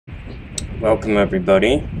Welcome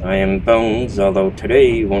everybody, I am Bones, although today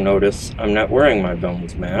you will notice I'm not wearing my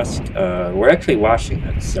Bones mask. We're actually washing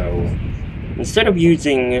it, so instead of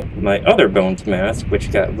using my other Bones mask,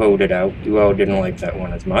 which got voted out, you all didn't like that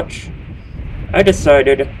one as much, I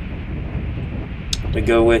decided to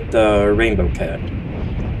go with Rainbow Cat.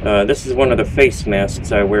 This is one of the face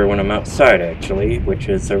masks I wear when I'm outside actually, which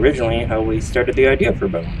is originally how we started the idea for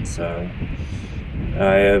Bones.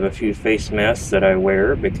 I have a few face masks that I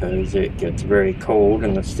wear because it gets very cold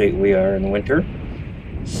in the state we are in winter.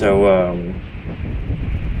 So,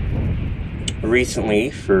 recently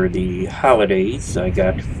for the holidays, I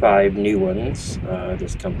got 5 new ones.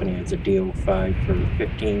 This company has a deal 5 for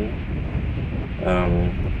 15.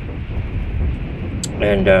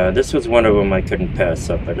 This was one of them I couldn't pass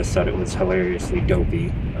up. I just thought it was hilariously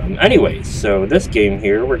dopey. Anyways, so this game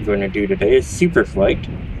here we're going to do today is Superflight.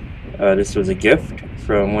 This was a gift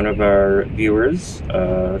from one of our viewers,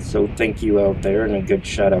 so thank you out there, and a good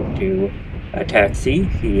shout out to Taxi.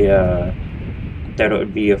 He thought it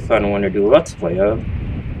would be a fun one to do a Let's Play of.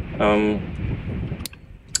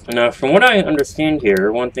 Now, from what I understand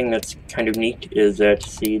here, one thing that's kind of neat is that,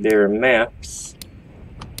 see, there are maps,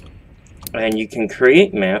 and you can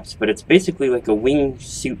create maps, but it's basically like a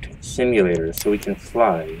wingsuit simulator, so we can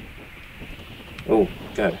fly. Oh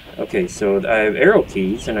god. Okay, so I have arrow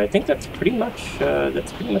keys, and I think that's pretty much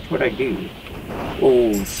what I do.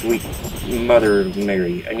 Oh, sweet Mother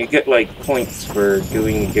Mary! And you get like points for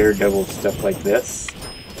doing daredevil stuff like this,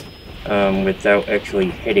 without actually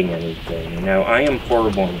hitting anything. Now I am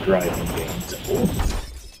horrible in driving games.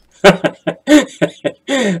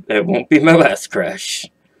 That won't be my last crash.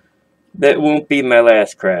 That won't be my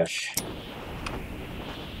last crash.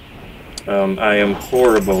 I am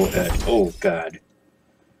horrible at... Oh, God.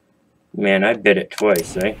 Man, I bit it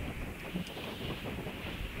twice, eh?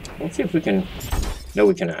 Let's see if we can... No,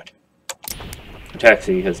 we cannot.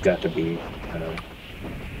 Taxi has got to be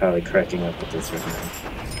probably cracking up with this right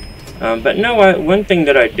now. But no, one thing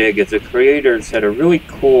that I dig is the creators had a really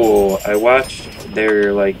cool... I watched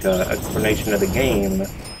their, like, explanation of the game,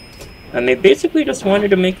 and they basically just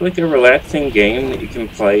wanted to make, like, a relaxing game that you can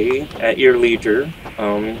play at your leisure.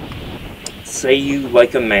 Say you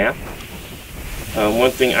like a map.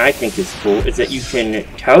 One thing I think is cool is that you can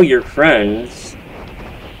tell your friends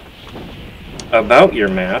about your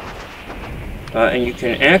map, and you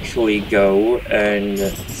can actually go and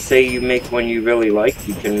say you make one you really like.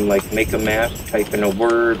 You can like make a map, type in a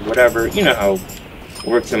word, whatever. You know how it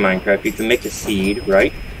works in Minecraft. You can make a seed,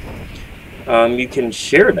 right? You can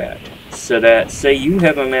share that, so that say you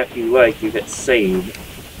have a map you like, you hit save.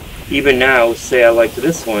 Even now, say I like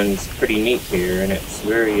this one's pretty neat here, and it's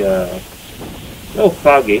very, a little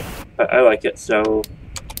foggy, but I like it. So,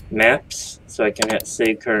 maps, so I can hit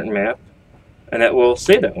save current map, and that will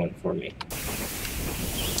save that one for me.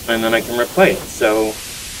 And then I can replay it. So,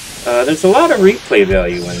 there's a lot of replay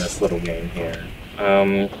value in this little game here.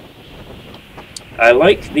 I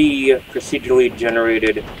like the procedurally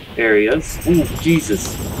generated areas. Ooh,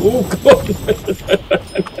 Jesus. Ooh,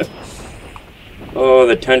 God. Oh,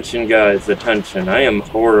 the tension, guys, the tension. I am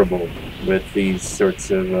horrible with these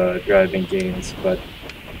sorts of driving games, but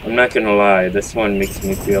I'm not gonna lie, this one makes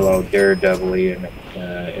me feel all daredevil-y, and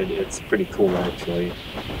it's pretty cool, actually.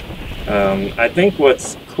 I think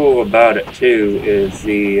what's cool about it, too, is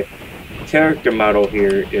the character model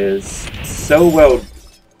here is so well...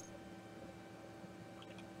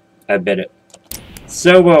 I bit it.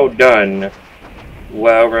 So well done,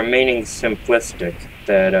 while remaining simplistic,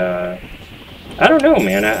 that, I don't know,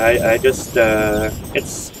 man. I just,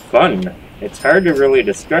 it's fun. It's hard to really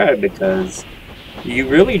describe because you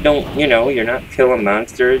really don't, you know, you're not killing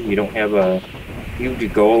monsters. You don't have a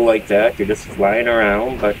huge goal like that. You're just flying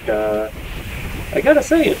around. But, I gotta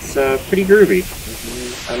say, it's pretty groovy.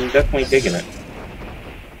 I'm definitely digging it.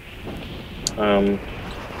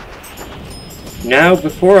 Now,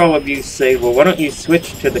 before all of you say, well, why don't you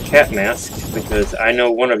switch to the cat mask? Because I know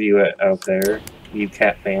one of you out there, you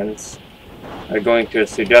cat fans, are going to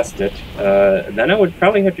suggest it, then I would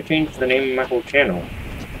probably have to change the name of my whole channel.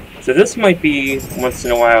 So this might be, once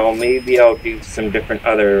in a while, maybe I'll do some different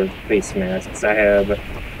other face masks. I have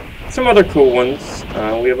some other cool ones.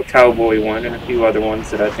 We have a cowboy one and a few other ones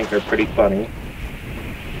that I think are pretty funny.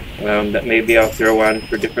 That maybe I'll throw on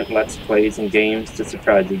for different Let's Plays and games to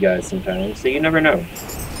surprise you guys sometimes, so you never know.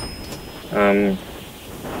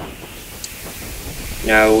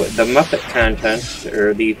 Now, the Muppet content,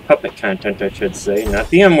 or the puppet content I should say, not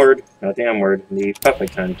the M-word, not the M-word, the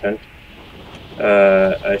puppet content,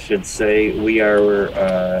 I should say, we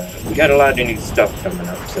got a lot of new stuff coming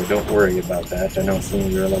up, so don't worry about that. I know some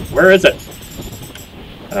of you are like, where is it?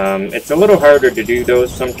 It's a little harder to do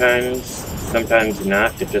those sometimes. Sometimes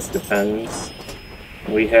not. It just depends.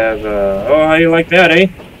 We have, oh, how you like that, eh?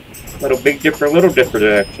 Little Big Dipper, Little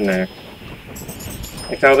Dipper action there.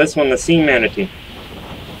 I call this one the Sea Manatee.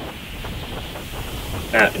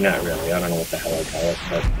 Not really. I don't know what the hell I call it,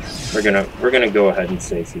 but we're gonna go ahead and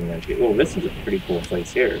say Sea Manatee. Oh, this is a pretty cool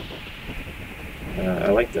place here. I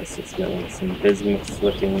like this. It's got like some bismuth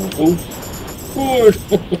looking. Oh,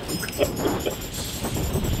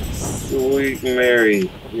 sweet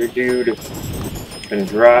Mary, your dude can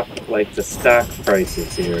drop like the stock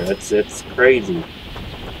prices here. It's crazy.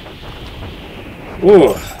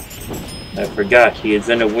 Ooh, I forgot. He is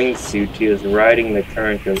in a wingsuit. He is riding the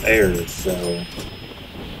current of air. So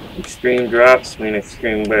extreme drops mean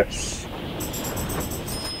extreme whips.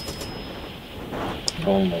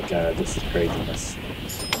 Oh my god, this is craziness.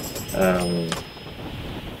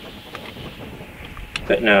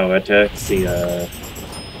 But no, let's see,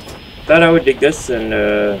 thought I would dig this and,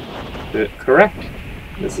 correct.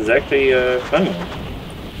 This is actually a fun one.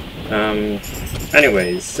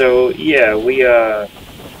 Anyways, so, yeah, we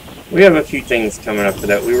have a few things coming up for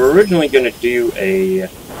that. We were originally gonna do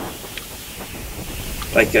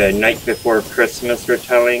like a night before Christmas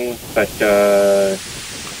retelling, but,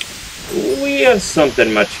 we have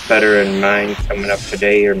something much better in mind coming up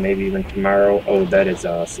today, or maybe even tomorrow. Oh, that is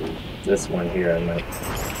awesome. This one here, I'm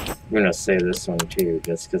gonna say this one too,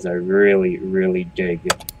 just because I really, really dig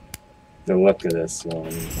the look of this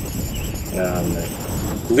one.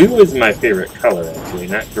 Blue is my favorite color, actually,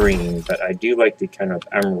 not green, but I do like the kind of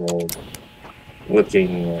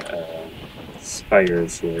emerald-looking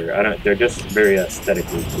spires here. They're just very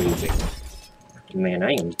aesthetically pleasing. Man,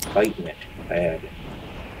 I am biting it bad.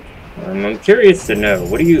 I'm curious to know,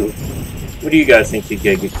 what do you guys think you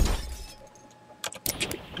get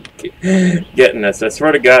getting this? I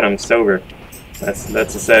swear to God, I'm sober. That's the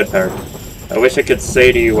sad part. I wish I could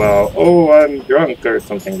say to you all, oh, I'm drunk or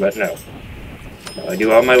something, but no. I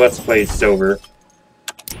do all my Let's Plays sober.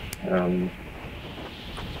 A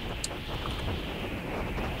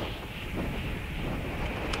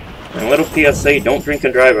little PSA, don't drink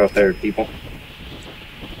and drive out there, people.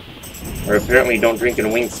 Or apparently don't drink in a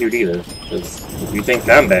wingsuit either, because if you think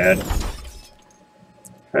I'm bad,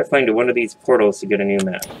 try flying to one of these portals to get a new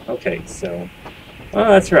map. Okay, so, oh,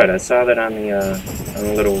 that's right. I saw that on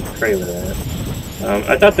the little trailer there.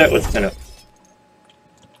 I thought that was kind of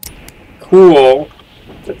cool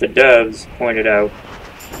that the devs pointed out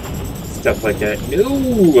stuff like that. No!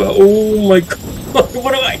 Oh my God!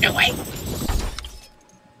 What am I doing?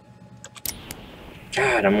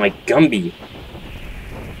 God, I'm like Gumby.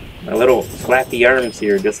 My little flappy arms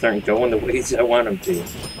here just aren't going the ways I want them to.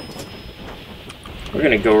 We're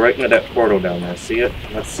gonna go right into that portal down there, see it?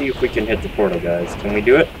 Let's see if we can hit the portal, guys. Can we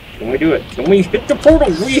do it? Can we do it? Can we hit the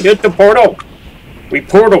portal? We hit the portal! We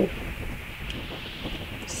portal!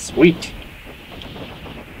 Sweet.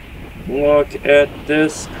 Look at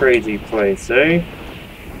this crazy place, eh?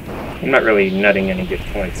 I'm not really nutting any good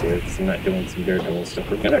points here because I'm not doing some daredevil stuff.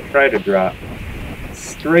 We're gonna try to drop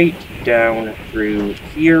straight down through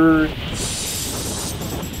here.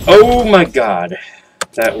 Oh my God,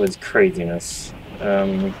 that was craziness.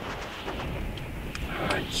 Oh,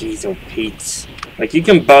 jeez, oh Pete's. Like, you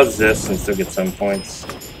can buzz this and still get some points.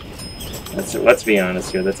 Let's be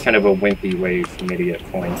honest here, that's kind of a wimpy way for me to get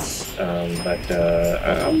points. But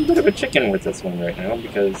I'm a bit of a chicken with this one right now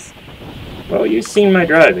because, well, you've seen my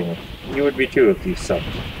driving. You would be too if you sucked.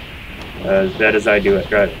 As bad as I do at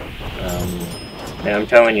driving. And I'm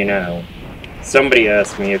telling you now, somebody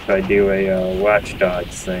asked me if I do a Watch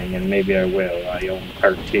Dogs thing, and maybe I will. I own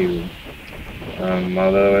part 2.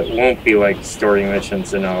 Although it won't be like story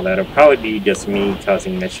missions and all that. It'll probably be just me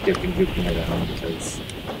causing mischief and goofing around, because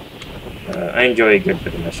I enjoy a good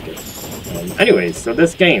bit of mischief. Anyways, so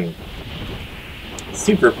this game,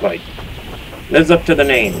 Superflight, lives up to the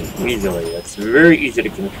name easily. It's very easy to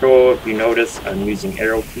control. If you notice, I'm using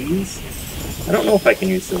arrow keys. I don't know if I can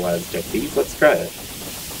use the WASD keys. Let's try it.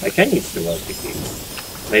 I can use the WASD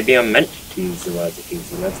keys. Maybe I'm meant to use the WASD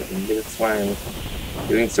keys. Maybe that's why I'm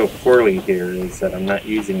doing so poorly here, is that I'm not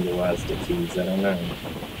using the WASD keys. I don't know.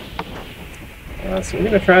 So we're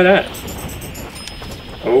going to try that.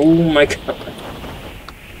 Oh my God.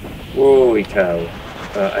 Holy cow.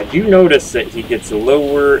 I do notice that he gets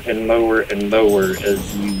lower and lower and lower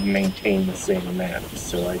as you maintain the same map.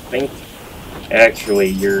 So I think actually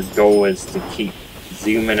your goal is to keep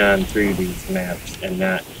zooming on through these maps and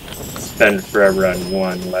not spend forever on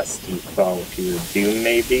one lest you fall to your doom,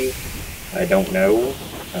 maybe. I don't know.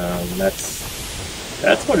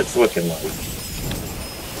 That's what it's looking like.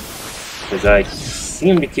 Because I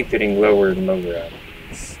seem to keep getting lower and lower on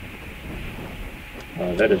lights.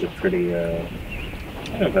 That is a pretty,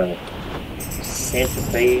 kind of a Santa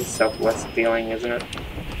Fe Southwest feeling, isn't it?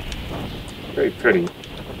 Very pretty.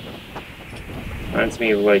 Reminds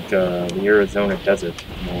me of like the Arizona desert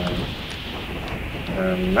more.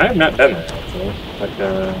 I have not been there actually, but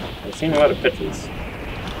I've seen a lot of pictures.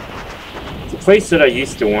 It's a place that I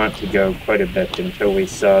used to want to go quite a bit until we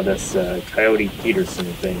saw this Coyote Peterson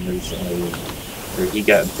thing recently, where he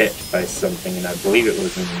got bit by something, and I believe it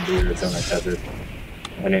was in the Arizona desert.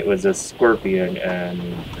 And it was a scorpion,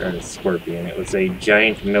 it was a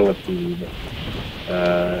giant millipede.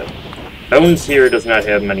 Bones here does not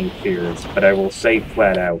have many fears, but I will say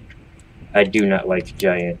flat out, I do not like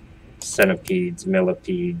giant centipedes,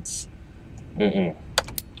 millipedes. And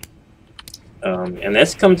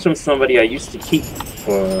this comes from somebody I used to keep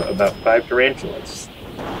for about 5 tarantulas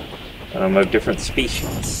of different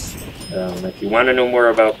species. If you want to know more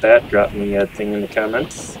about that, drop me a thing in the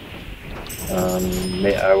comments.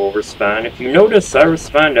 I will respond. If you notice, I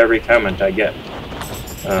respond to every comment I get.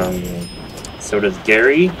 So does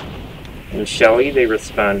Gary and Shelly. They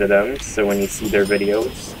respond to them, so when you see their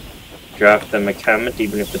videos, drop them a comment,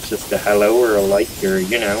 even if it's just a hello or a like or,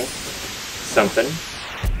 you know, something.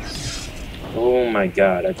 Oh my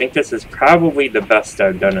god, I think this is probably the best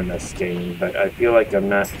I've done in this game, but I feel like I'm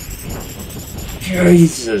not...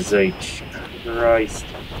 Jesus H. Christ.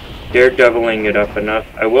 Daredeviling it up enough.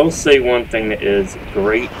 I will say one thing that is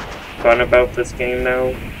great fun about this game,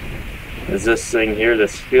 though, is this thing here,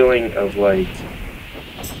 this feeling of, like,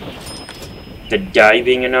 the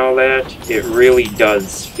diving and all that. It really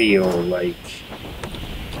does feel like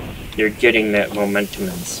you're getting that momentum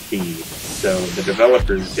and speed. So the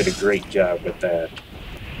developers did a great job with that.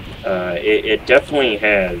 It definitely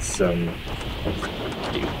has some...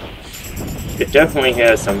 It definitely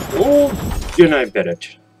has some... Oh, and I bit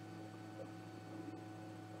it.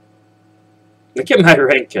 Look at my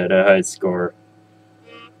rank at a high score.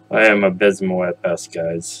 I am abysmal at best,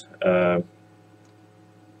 guys. I'm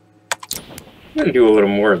going to do a little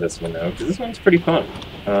more of this one now, because this one's pretty fun.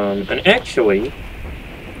 And actually,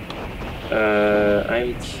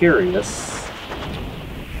 I'm curious,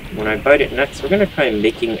 when I bite it next, we're going to try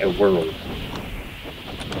making a world.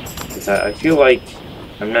 Because I feel like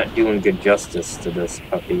I'm not doing good justice to this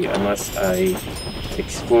puppy unless I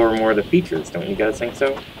explore more of the features. Don't you guys think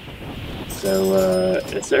so? So,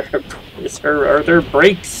 are there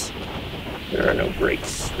brakes? There are no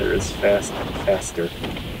brakes. There is faster.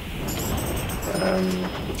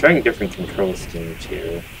 I'm trying different control schemes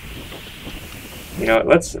here. You know,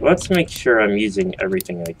 let's make sure I'm using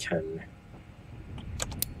everything I can.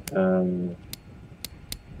 I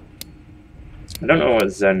don't know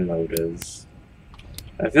what Zen mode is.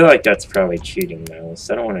 I feel like that's probably cheating though,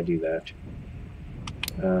 so I don't want to do that.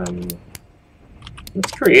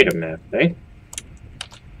 Let's create a map, eh?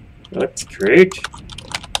 Let's create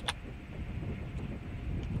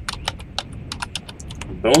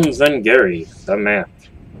Bones and Gary, the map.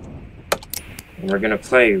 And we're gonna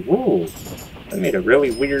play. Whoa! I made a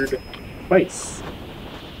really weird place.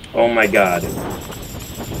 Oh my god.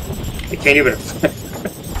 I can't even.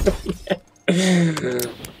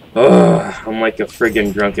 Oh, I'm like a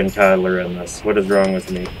friggin' drunken toddler in this. What is wrong with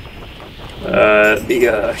me?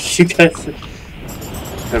 You guys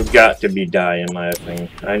have got to be dying laughing.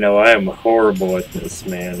 I know I am horrible at this,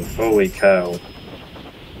 man. Holy cow.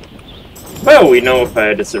 Well, we know if I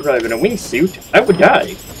had to survive in a wingsuit, I would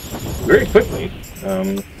die. Very quickly.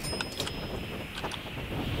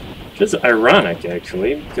 Which is ironic,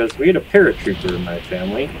 actually, because we had a paratrooper in my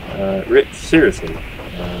family. Seriously.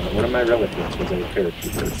 One of my relatives was a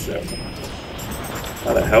paratrooper, so...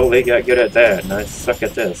 How the hell they got good at that, and I suck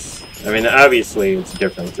at this. I mean, obviously it's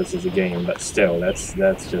different, this is a game, but still, that's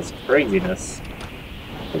just craziness.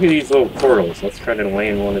 Look at these little portals. Let's try to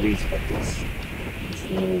land one of these puppies. This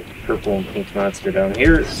little purple and pink monster down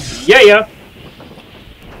here. Yeah!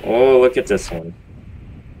 Oh, look at this one.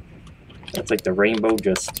 That's like the rainbow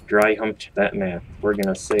just dry humped that map. We're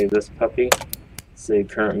gonna save this puppy. Save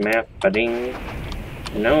current map. Ba-ding.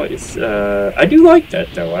 You know, it's, I do like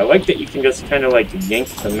that, though. I like that you can just kind of, like, yank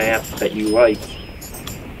the map that you like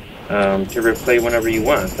to replay whenever you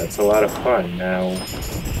want. That's a lot of fun. Now,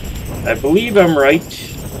 I believe I'm right.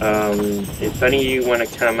 If any of you want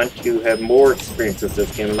to comment who have more experience with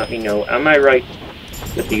this game, let me know. Am I right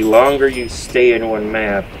that the longer you stay in one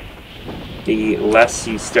map, the less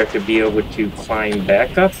you start to be able to climb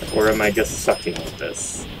back up? Or am I just sucking at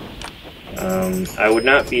this? I would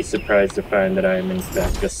not be surprised to find that I am in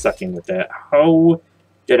fact just sucking with that. How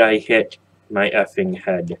did I hit my effing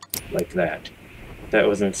head like that? That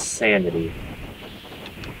was insanity.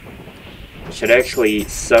 I should actually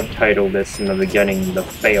subtitle this in the beginning, the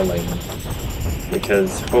failing.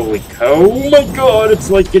 Because, holy cow, oh my god, it's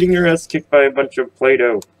like getting your ass kicked by a bunch of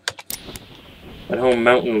Play-Doh. That whole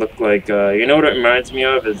mountain looked like, you know what it reminds me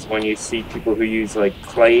of? Is when you see people who use, like,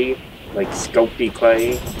 clay, like sculpty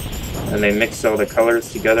clay, and they mix all the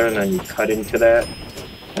colors together and then you cut into that.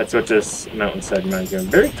 That's what this mountainside reminds me of.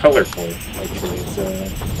 Very colorful, actually. It's,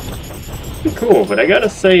 pretty cool, but I gotta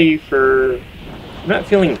say, I'm not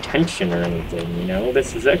feeling tension or anything, you know?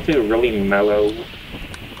 This is actually a really mellow,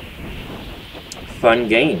 fun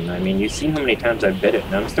game. I mean, you've seen how many times I've bit it,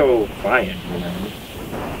 and I'm still flying, you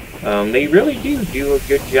know? They really do a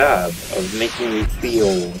good job of making you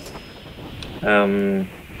feel, I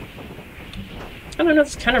don't know,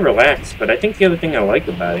 it's kind of relaxed, but I think the other thing I like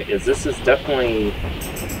about it is this is definitely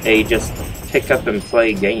a just pick up and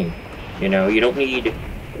play game. You know, you don't need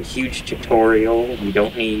a huge tutorial, you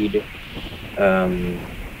don't need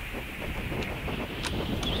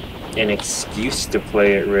an excuse to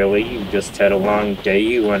play it, really. You just had a long day,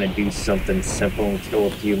 you want to do something simple and kill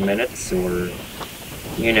a few minutes, or,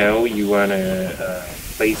 you know, you want to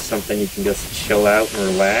play something you can just chill out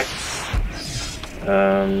and relax.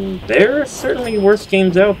 There are certainly worse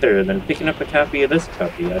games out there than picking up a copy of this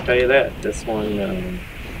puppy, I'll tell you that. This one,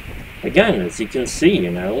 again, as you can see,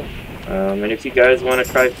 you know, and if you guys want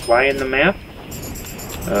to try flying the map,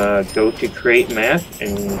 go to Create Map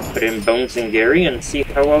and put in Bones and Gary and see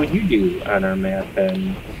how well you do on our map.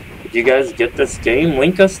 And if you guys get this game,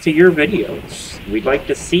 link us to your videos. We'd like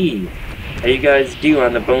to see how you guys do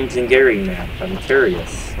on the Bones and Gary map. I'm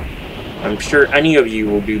curious. I'm sure any of you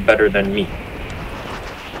will do better than me.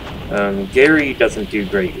 Gary doesn't do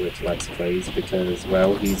great with Let's Plays because,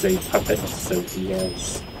 well, he's a puppet, so he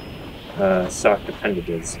has soft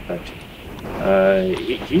appendages, but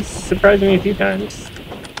he's surprised me a few times.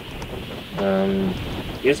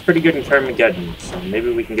 He was pretty good in Carmageddon, so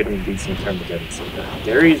maybe we can get him to do some Carmageddon sometime.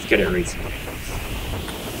 Gary's good at racing games.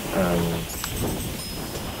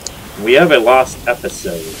 We have a lost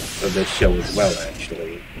episode of this show as well,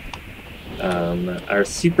 actually. Our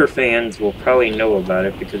super fans will probably know about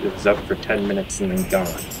it because it was up for 10 minutes and then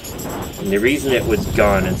gone. And the reason it was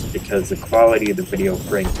gone is because the quality of the video,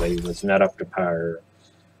 frankly, was not up to par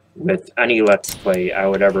with any Let's Play I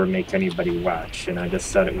would ever make anybody watch, and I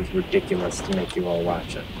just thought it was ridiculous to make you all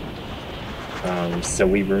watch it. So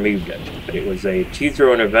we removed it, but it was a Choose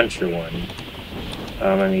Your Own Adventure one.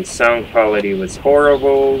 And the sound quality was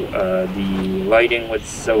horrible, the lighting was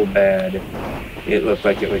so bad, it looked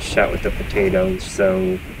like it was shot with the potatoes,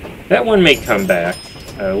 so that one may come back.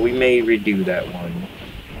 We may redo that one.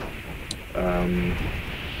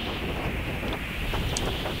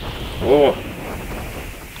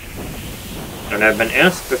 And I've been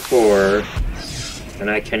asked before, and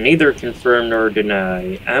I can neither confirm nor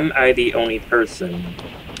deny, am I the only person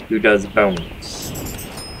who does bones?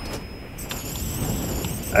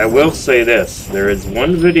 I will say this, there is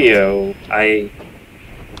one video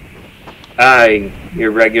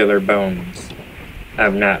your regular bones,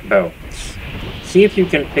 have not bones. See if you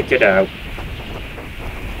can pick it out.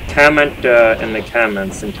 Comment in the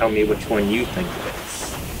comments and tell me which one you think it is.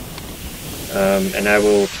 And I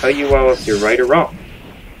will tell you all if you're right or wrong.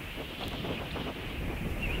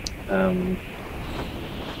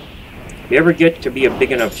 If you ever get to be a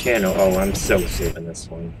big enough channel, oh, I'm so saving this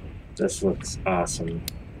one. This looks awesome.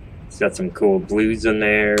 It's got some cool blues in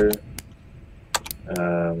there.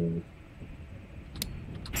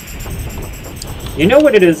 You know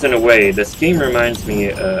what it is in a way? This game reminds me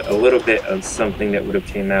a little bit of something that would have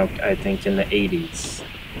came out, I think, in the 80s.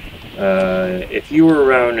 If you were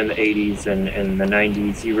around in the 80s and the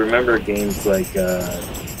 90s, you remember games like,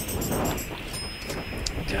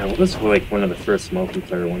 what was like one of the first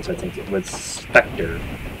multiplayer ones? I think it was Spectre.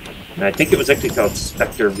 And I think it was actually called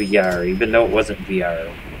Spectre VR, even though it wasn't VR.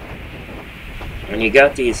 And you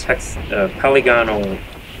got these polygonal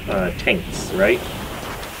tanks, right?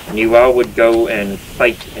 And you all would go and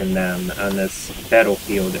fight in them on this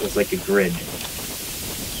battlefield. It was like a grid.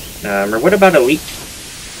 Or what about Elite?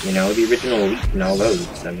 You know, the original Elite and all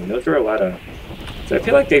those. I mean, those are a lot of... So I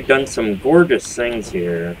feel like they've done some gorgeous things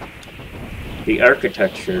here. The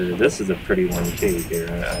architecture, this is a pretty one too here,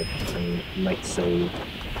 I might say. I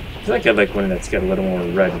feel like I like one that's got a little more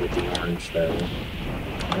red with the orange though.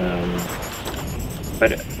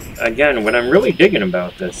 But again, what I'm really digging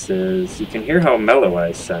about this is you can hear how mellow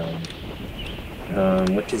I sound.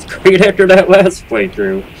 Which is great after that last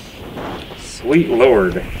playthrough. Sweet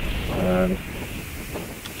lord.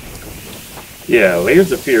 Yeah,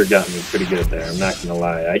 Layers of Fear got me pretty good there, I'm not gonna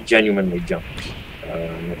lie. I genuinely jumped.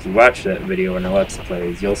 If you watch that video in the Let's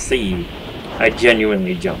Plays, you'll see I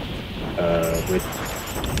genuinely jumped.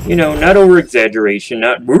 with, you know, not over-exaggeration,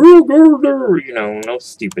 not, you know, no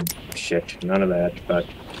stupid shit, none of that, but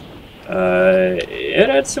it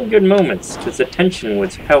had some good moments, because the tension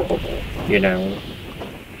was palpable, you know.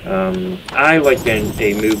 I like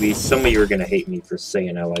a movie, some of you are going to hate me for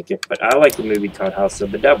saying I like it, but I like a movie called House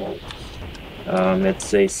of the Devil.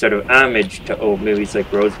 It's a sort of homage to old movies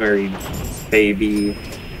like Rosemary's Baby,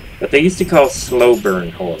 but they used to call slow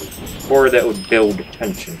burn horror. Horror that would build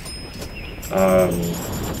tension.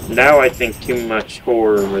 Now I think too much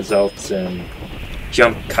horror results in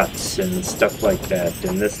jump cuts and stuff like that,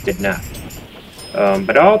 and this did not.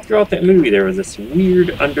 But all throughout that movie there was this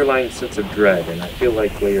weird underlying sense of dread, and I feel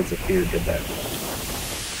like Layers of Fear did that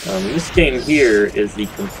well. This game here is the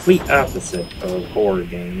complete opposite of horror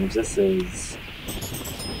games. This is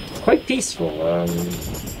quite peaceful.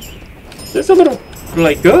 There's a little,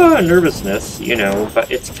 like, nervousness, you know, but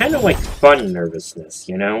it's kind of like fun nervousness,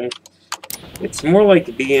 you know? It's more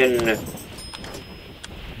like being...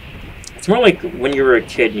 It's more like when you were a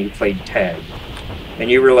kid and you played tag. And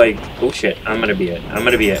you were like, oh shit, I'm gonna be it, I'm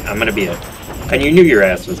gonna be it, I'm gonna be it. And you knew your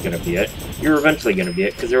ass was gonna be it. You were eventually gonna be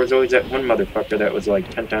it, because there was always that one motherfucker that was like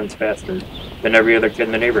 10 times faster than every other kid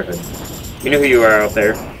in the neighborhood. You know who you are out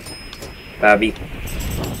there. Bobby.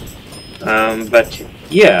 But,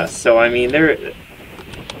 yeah, so I mean,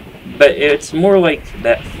 but it's more like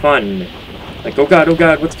that fun, like, oh god,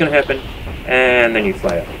 what's gonna happen? And then you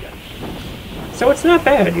fly up again. So it's not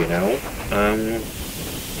bad, you know.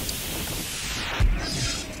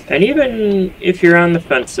 And even if you're on the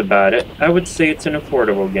fence about it, I would say it's an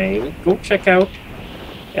affordable game. Go check out,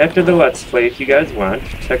 after the Let's Play, if you guys want,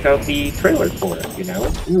 check out the trailer for it, you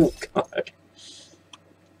know? Oh, God.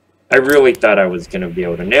 I really thought I was going to be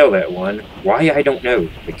able to nail that one. Why, I don't know,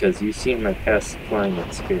 because you've seen my past flying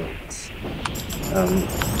experience.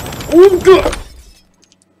 Oh, God!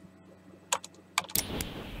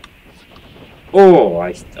 Oh,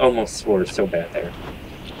 I almost swore so bad there.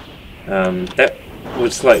 That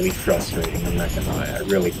was slightly frustrating, I'm not gonna lie. I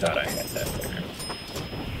really thought I had that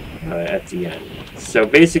there. At the end. So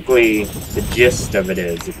basically, the gist of it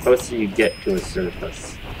is, the closer you get to a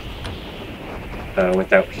surface,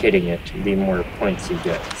 without hitting it, the more points you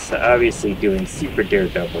get. So obviously doing super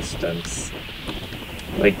daredevil stunts,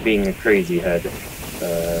 like being a crazy head,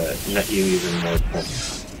 net you even more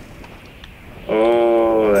points.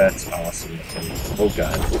 Oh, that's awesome. Oh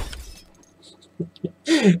god.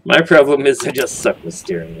 My problem is I just suck with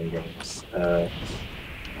steering in games.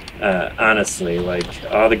 Honestly, like,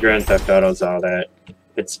 all the Grand Theft Autos, all that,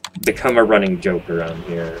 it's become a running joke around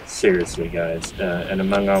here. Seriously, guys. And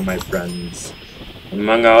among all my friends,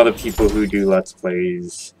 among all the people who do Let's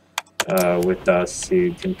Plays with us,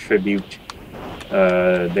 who contribute,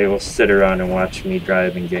 they will sit around and watch me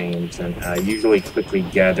drive in games, and I usually quickly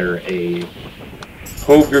gather a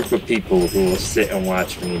whole group of people who will sit and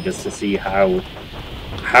watch me just to see how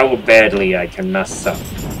badly I can mess up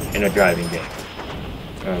in a driving game.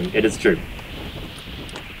 It is true.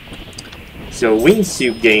 So a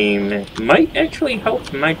Wingsuit game might actually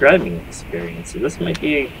help my driving experience. So this might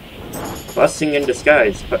be a blessing in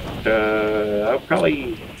disguise, but I'll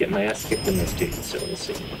probably get my ass kicked in this too, so we'll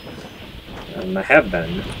see. I have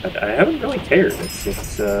been, but I haven't really cared.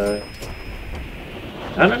 It's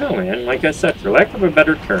I don't know, man. Like I said, for lack of a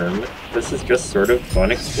better term, this is just sort of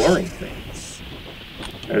fun exploring things.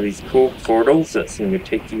 There are these cool portals that seem to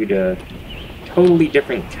take you to totally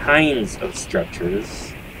different kinds of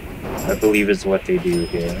structures, I believe is what they do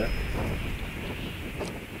here.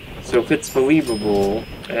 So if it's believable,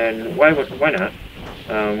 and why not,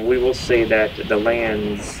 we will say that the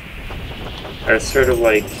lands are sort of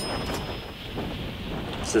like,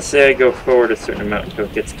 so say I go forward a certain amount until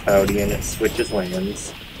it gets cloudy and it switches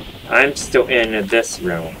lands. I'm still in this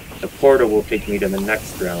realm. The portal will take me to the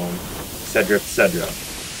next realm, etc., etc.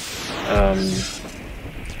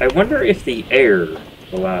 I wonder if the air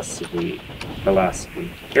velocity,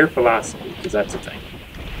 because that's a thing.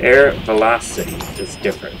 Air velocity is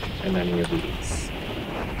different in any of these.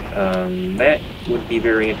 That would be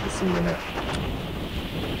very interesting to know.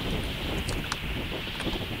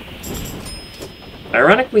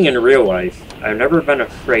 Ironically, in real life, I've never been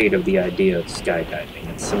afraid of the idea of skydiving.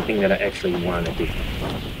 It's something that I actually want to do.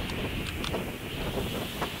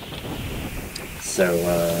 So,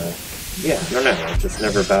 yeah, I don't know. It just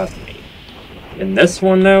never bothered me. In this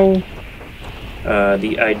one, though,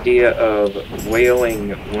 the idea of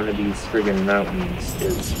whaling one of these friggin' mountains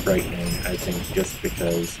is frightening, I think, just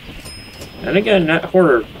because... And again, not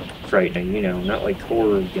horror frightening, you know, not like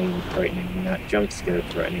horror game frightening, not jump scare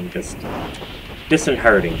frightening, just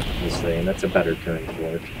disheartening, we'll say, and that's a better term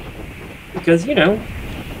for it. Because, you know,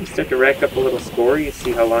 You start to rack up a little score, you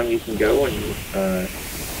see how long you can go and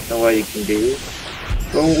how well you can do.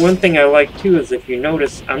 Well, one thing I like too is if you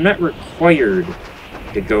notice, I'm not required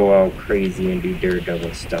to go all crazy and do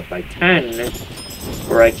daredevil stuff. I can,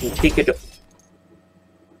 or I can take it...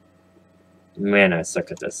 Man, I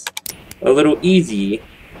suck at this. A little easy,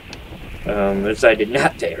 as I did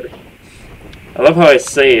not there. I love how I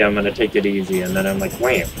say I'm gonna take it easy, and then I'm like,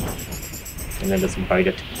 wham! And then just bite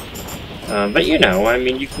it. But you know, I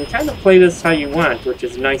mean, you can kind of play this how you want, which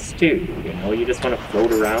is nice too. You know, you just want to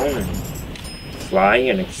float around and fly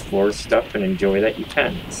and explore stuff and enjoy that you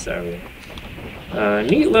can. So,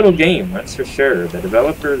 neat little game, that's for sure. The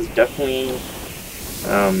developers definitely,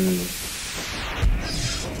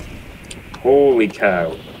 holy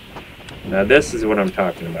cow. Now this is what I'm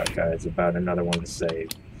talking about, guys, about another one to save.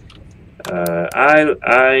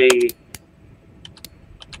 I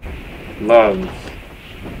love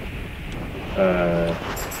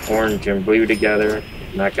orange and blue together,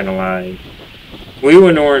 not gonna lie. Blue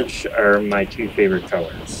and orange are my two favorite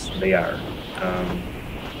colors. They are.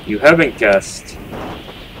 You haven't guessed,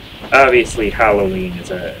 obviously Halloween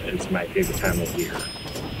is my favorite time of year.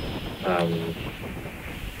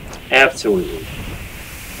 Absolutely.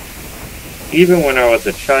 Even when I was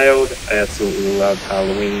a child, I absolutely loved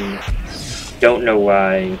Halloween. Don't know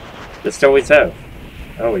why. Just always have.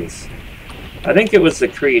 Always. I think it was the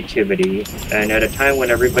creativity, and at a time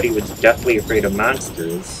when everybody was deathly afraid of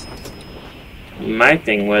monsters, my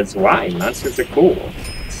thing was, why? Monsters are cool.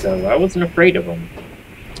 So I wasn't afraid of them.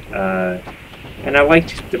 And I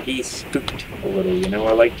liked to be spooked a little, you know?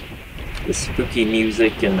 I liked the spooky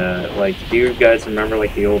music and the, like, do you guys remember,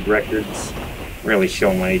 like, the old records? I'm really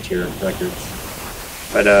showing my age here, records.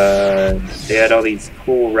 But, they had all these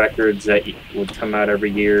cool records that would come out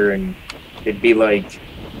every year, and it'd be like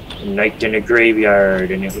Night in a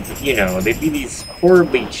Graveyard, and it would, you know, they'd be these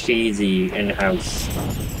horribly cheesy in-house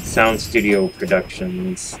sound studio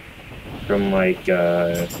productions from, like,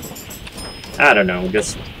 I don't know,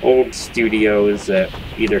 just old studios that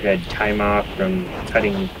either had time off from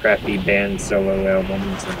cutting crappy band solo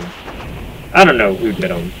albums, and I don't know who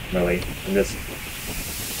did them, really. I'm just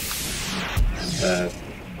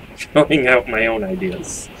throwing out my own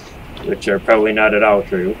ideas, which are probably not at all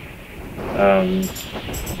true.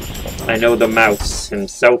 I know the Mouse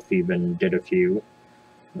himself even did a few.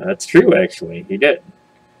 That's true, actually. He did.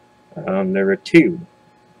 There were two.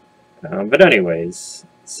 But anyways,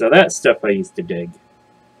 so that stuff I used to dig.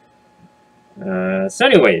 So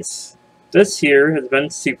anyways, this here has been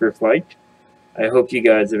Superflight. I hope you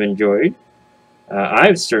guys have enjoyed.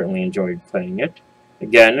 I've certainly enjoyed playing it.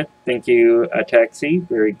 Again, thank you, Taxi.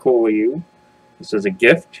 Very cool of you. This was a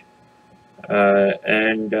gift.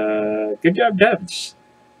 And good job, devs.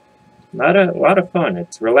 A lot of fun.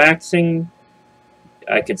 It's relaxing.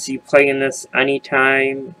 I could see playing this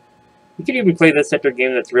anytime. You could even play this after a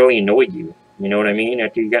game that's really annoyed you. You know what I mean?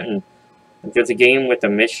 After you've gotten... If there's a game with a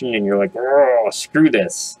mission and you're like, oh, screw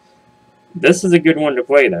this. This is a good one to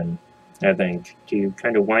play then, I think. To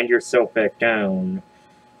kind of wind yourself back down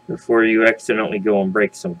before you accidentally go and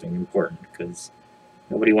break something important. Because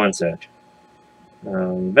nobody wants that.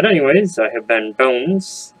 But anyways, I have been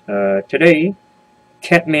Bones. Today,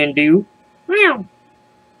 Catmandu. Meow.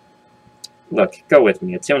 Look, go with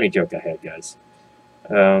me. It's the only joke I had, guys.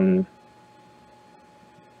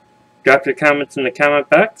 Drop your comments in the comment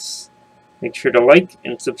box. Make sure to like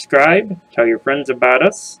and subscribe. Tell your friends about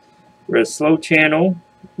us. We're a slow channel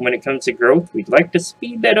when it comes to growth. We'd like to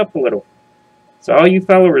speed that up a little. So all you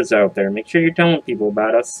followers out there, make sure you're telling people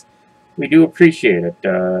about us. We do appreciate it.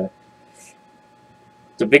 The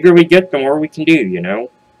bigger we get, the more we can do, you know.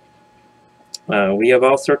 We have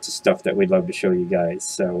all sorts of stuff that we'd love to show you guys.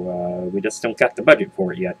 So we just don't got the budget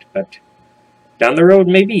for it yet. But down the road,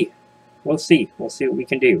 maybe. We'll see. We'll see what we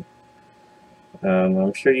can do.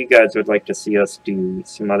 I'm sure you guys would like to see us do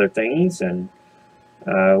some other things, and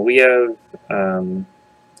we have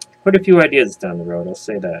put a few ideas down the road, I'll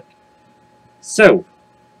say that. So,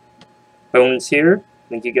 Bones here.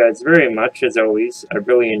 Thank you guys very much, as always. I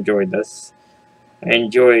really enjoyed this. I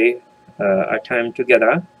enjoy our time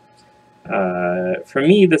together. For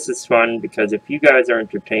me, this is fun, because if you guys are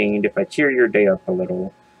entertained, if I cheer your day up a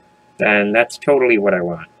little, then that's totally what I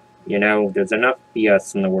want. You know, there's enough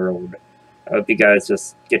BS in the world. I hope you guys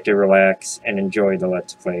just get to relax and enjoy the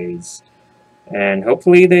Let's Plays. And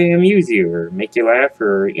hopefully they amuse you, or make you laugh,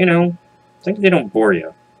 or, you know, think they don't bore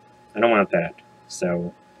you. I don't want that.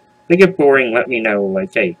 So, if they get boring, let me know,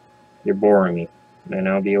 like, hey, you're boring me. And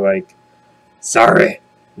I'll be like, sorry,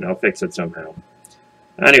 and I'll fix it somehow.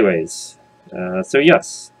 Anyways, so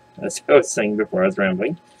yes, as I was saying before, I was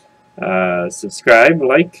rambling. Subscribe,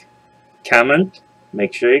 like, comment.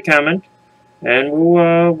 Make sure you comment, and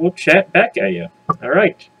we'll chat back at you. All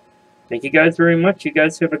right. Thank you guys very much. You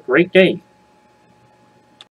guys have a great day.